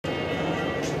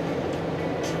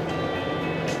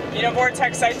You know,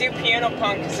 Vortex, I do piano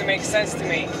punk because it makes sense to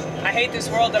me. I hate this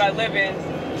world that I live in,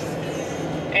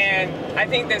 and I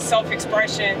think that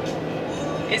self-expression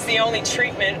is the only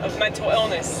treatment of mental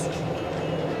illness.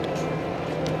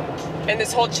 And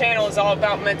this whole channel is all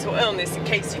about mental illness, in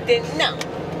case you didn't know.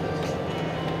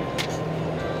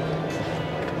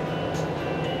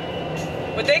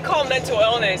 What they call mental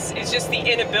illness is just the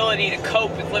inability to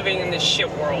cope with living in this shit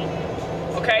world.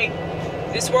 Okay?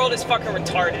 This world is fucking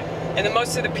retarded. And the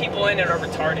most of the people in it are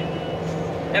retarded.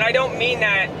 And I don't mean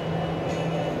that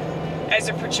as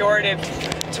a pejorative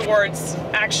towards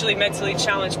actually mentally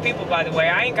challenged people, by the way.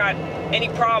 I ain't got any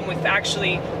problem with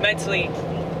actually mentally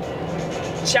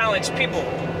challenged people.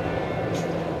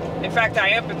 In fact,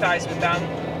 I empathize with them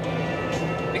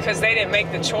because they didn't make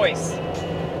the choice.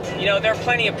 You know, there are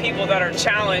plenty of people that are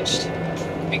challenged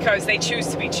because they choose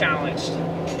to be challenged.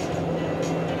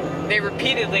 They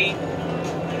repeatedly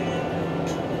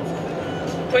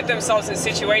put themselves in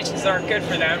situations that aren't good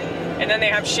for them, and then they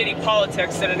have shitty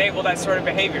politics that enable that sort of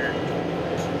behavior.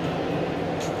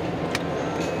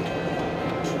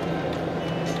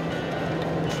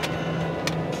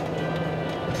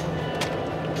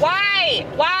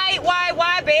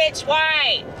 Why, bitch?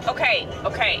 Why? Okay,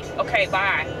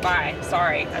 bye.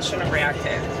 Sorry, I shouldn't have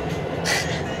reacted.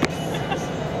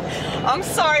 I'm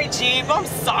sorry, Jeep, I'm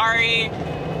sorry.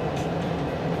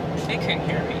 They couldn't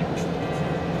hear me.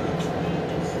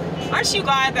 Aren't you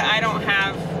glad that I don't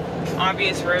have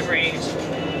obvious road rage?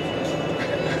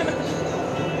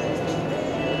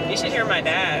 You should hear my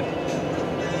dad.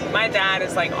 My dad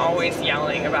is like always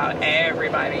yelling about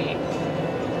everybody.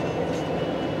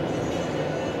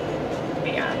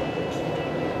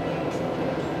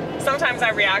 Sometimes I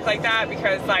react like that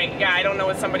because, like, yeah, I don't know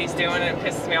what somebody's doing and it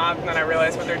pisses me off, and then I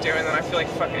realize what they're doing and I feel like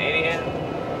a fucking idiot.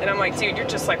 And I'm like, dude, you're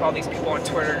just like all these people on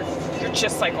Twitter. You're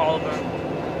just like all of them.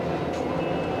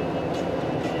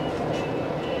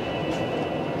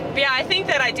 But yeah, I think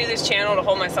that I do this channel to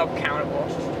hold myself accountable.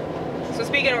 So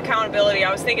speaking of accountability,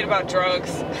 I was thinking about drugs.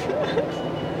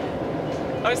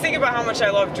 I was thinking about how much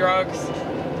I love drugs.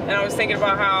 And I was thinking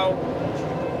about how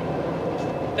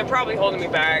they're probably holding me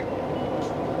back.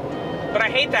 But I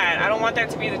hate that. I don't want that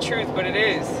to be the truth, but it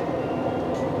is.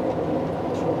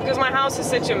 Because my house is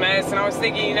such a mess, and I was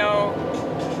thinking, you know,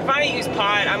 if I didn't use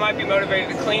pot, I might be motivated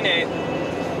to clean it.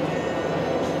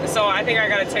 And so I think I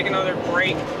gotta take another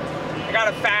break. I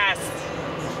gotta fast.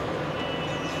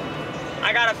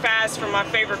 I gotta fast from my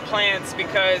favorite plants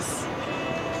because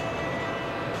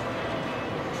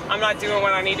I'm not doing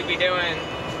what I need to be doing.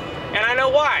 And I know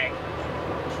why.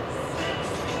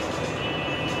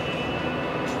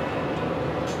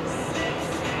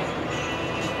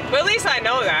 But at least I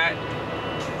know that,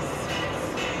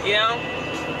 you know?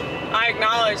 I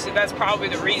acknowledge that that's probably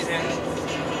the reason.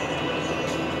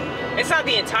 It's not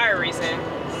the entire reason,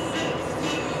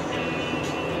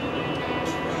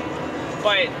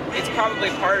 but it's probably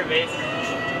part of it.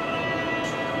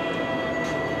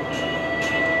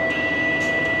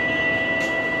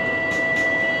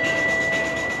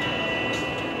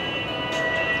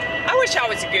 I wish I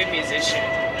was a good musician.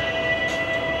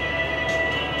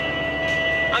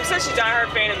 I'm such a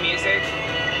diehard fan of music,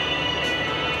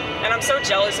 and I'm so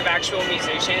jealous of actual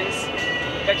musicians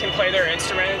that can play their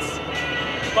instruments,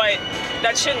 but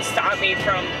that shouldn't stop me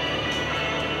from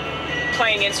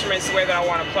playing instruments the way that I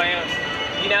want to play them,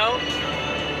 you know?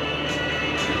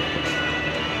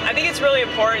 I think it's really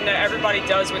important that everybody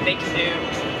does what they can do.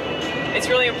 It's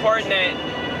really important that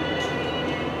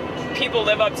people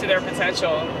live up to their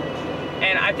potential.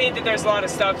 And I think that there's a lot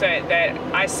of stuff that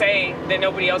I say that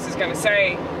nobody else is going to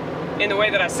say in the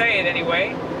way that I say it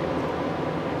anyway.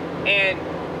 And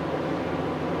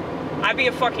I'd be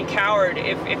a fucking coward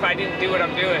if I didn't do what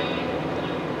I'm doing.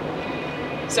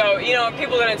 So, you know,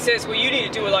 people that insist, well, you need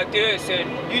to do it like this, and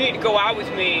you need to go out with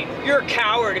me. You're a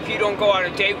coward if you don't go on a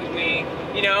date with me,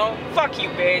 you know? Fuck you,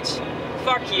 bitch.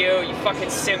 Fuck you fucking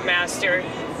simp master.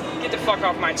 Get the fuck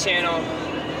off my channel.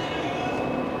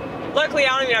 Luckily, I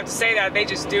don't even have to say that. They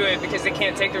just do it because they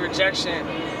can't take the rejection.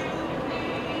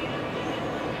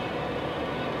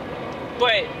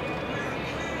 But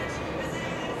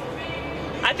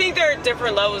I think there are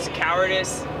different levels of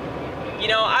cowardice. You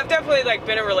know, I've definitely like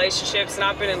been in relationships and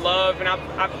I've been in love and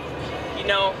I've you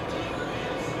know,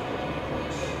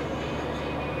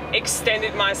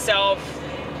 extended myself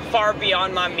far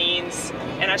beyond my means,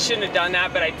 and I shouldn't have done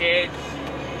that, but I did.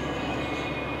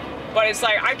 But it's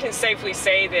like, I can safely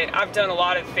say that I've done a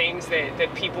lot of things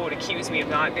that people would accuse me of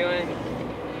not doing.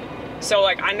 So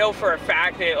like, I know for a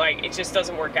fact that like, it just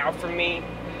doesn't work out for me.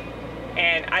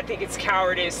 And I think it's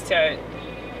cowardice to,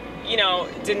 you know,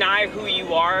 deny who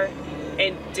you are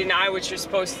and deny what you're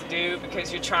supposed to do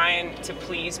because you're trying to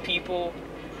please people.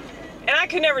 And I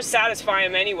could never satisfy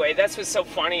them anyway. That's what's so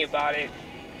funny about it.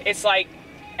 It's like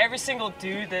every single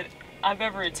dude that I've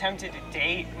ever attempted to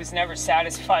date was never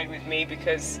satisfied with me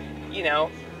because, you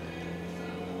know,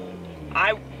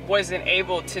 I wasn't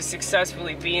able to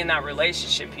successfully be in that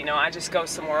relationship. You know, I just go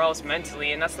somewhere else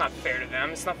mentally, and that's not fair to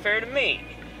them. It's not fair to me.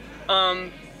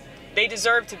 They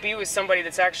deserve to be with somebody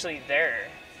that's actually there.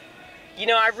 You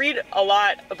know, I read a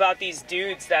lot about these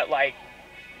dudes that, like,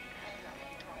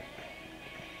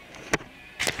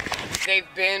 they've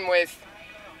been with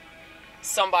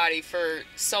somebody for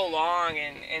so long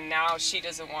and now she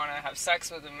doesn't want to have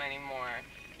sex with him anymore,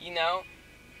 you know?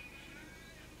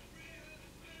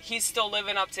 He's still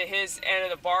living up to his end of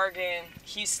the bargain.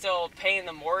 He's still paying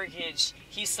the mortgage.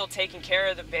 He's still taking care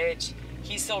of the bitch.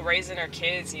 He's still raising her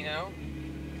kids, you know?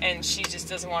 And she just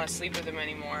doesn't want to sleep with him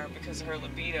anymore because of her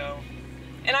libido.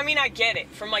 And I mean, I get it.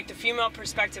 From, like, the female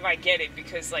perspective, I get it.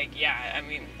 Because, like, yeah, I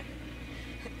mean,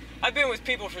 I've been with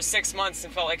people for 6 months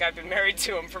and felt like I've been married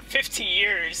to them for 50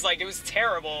 years. Like, it was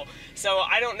terrible. So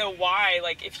I don't know why.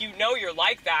 Like, if you know you're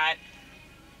like that,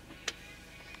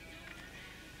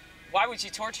 why would you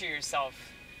torture yourself?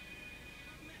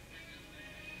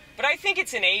 But I think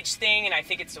it's an age thing, and I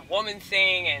think it's a woman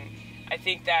thing, and I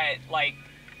think that, like,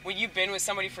 when you've been with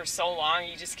somebody for so long,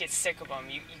 you just get sick of them.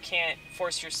 You can't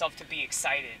force yourself to be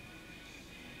excited.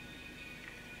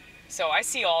 So I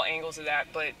see all angles of that,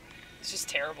 but it's just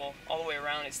terrible. All the way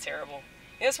around, it's terrible.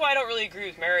 And that's why I don't really agree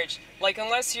with marriage. Like,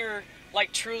 unless you're,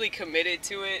 like, truly committed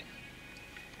to it.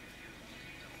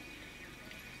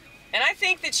 And I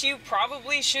think that you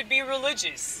probably should be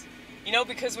religious. You know,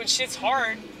 because when shit's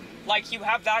hard, like, you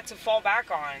have that to fall back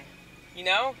on. You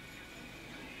know?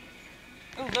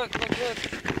 Oh, look.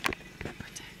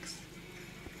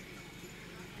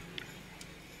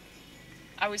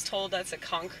 I was told that's a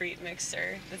concrete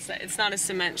mixer. It's not a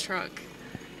cement truck.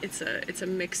 It's a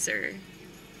mixer.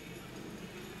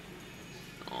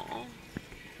 Aww.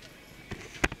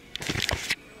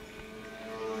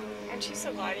 Aren't you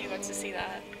so glad you got to see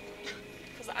that?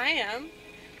 Because I am,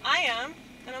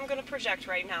 and I'm gonna project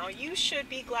right now. You should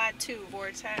be glad too,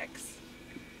 Vortex.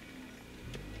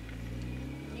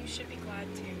 You should be glad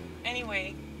too.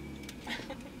 Anyway.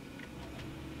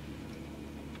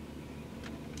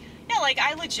 Yeah, like,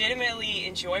 I legitimately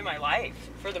enjoy my life,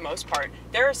 for the most part.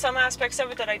 There are some aspects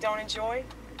of it that I don't enjoy,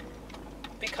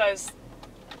 because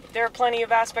there are plenty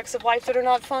of aspects of life that are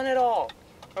not fun at all,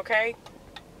 okay?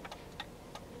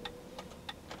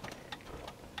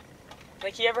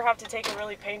 Like, you ever have to take a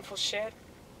really painful shit?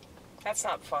 That's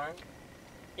not fun.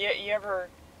 You ever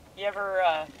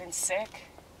been sick?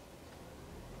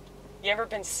 You ever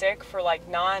been sick for, like,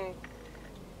 non-CDC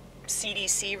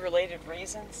related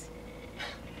reasons?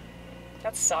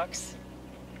 That sucks.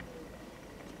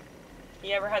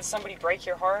 You ever had somebody break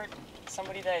your heart?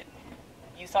 Somebody that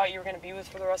you thought you were going to be with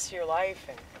for the rest of your life,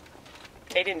 and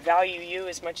they didn't value you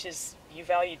as much as you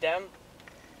valued them?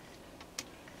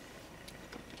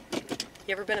 You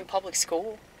ever been in public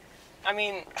school? I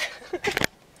mean,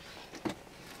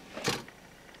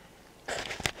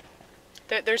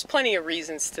 there's plenty of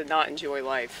reasons to not enjoy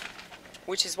life,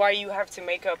 which is why you have to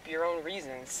make up your own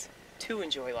reasons to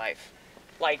enjoy life.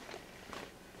 Like,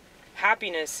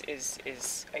 happiness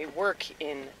is a work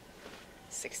in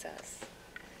success,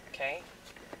 okay?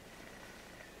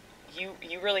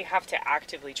 You really have to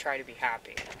actively try to be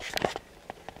happy.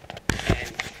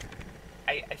 And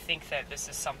I think that this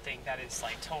is something that is,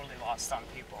 like, totally lost on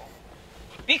people.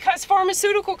 Because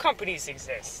pharmaceutical companies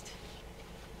exist.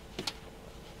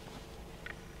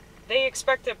 They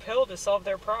expect a pill to solve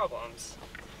their problems.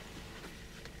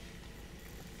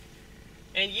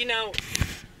 And, you know,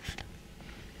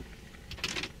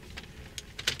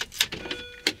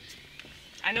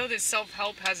 I know that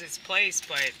self-help has its place,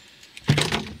 but,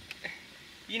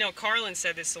 you know, Carlin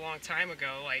said this a long time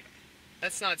ago, like,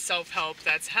 that's not self-help,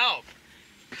 that's help.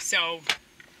 So,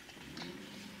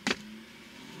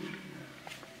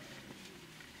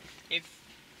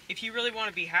 if you really want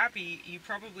to be happy, you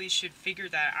probably should figure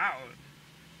that out.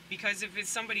 Because if it's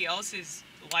somebody else's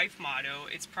life motto,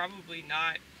 it's probably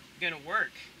not gonna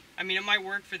work. I mean, it might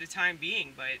work for the time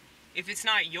being, but if it's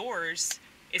not yours,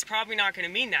 it's probably not gonna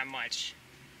mean that much.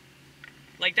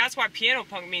 Like, that's why piano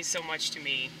punk means so much to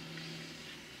me.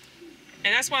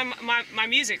 And that's why my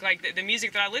music, like the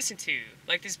music that I listen to,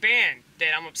 like this band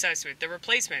that I'm obsessed with, The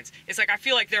Replacements, it's like I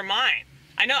feel like they're mine.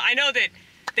 I know that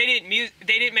they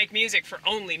didn't make music for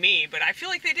only me, but I feel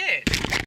like they did.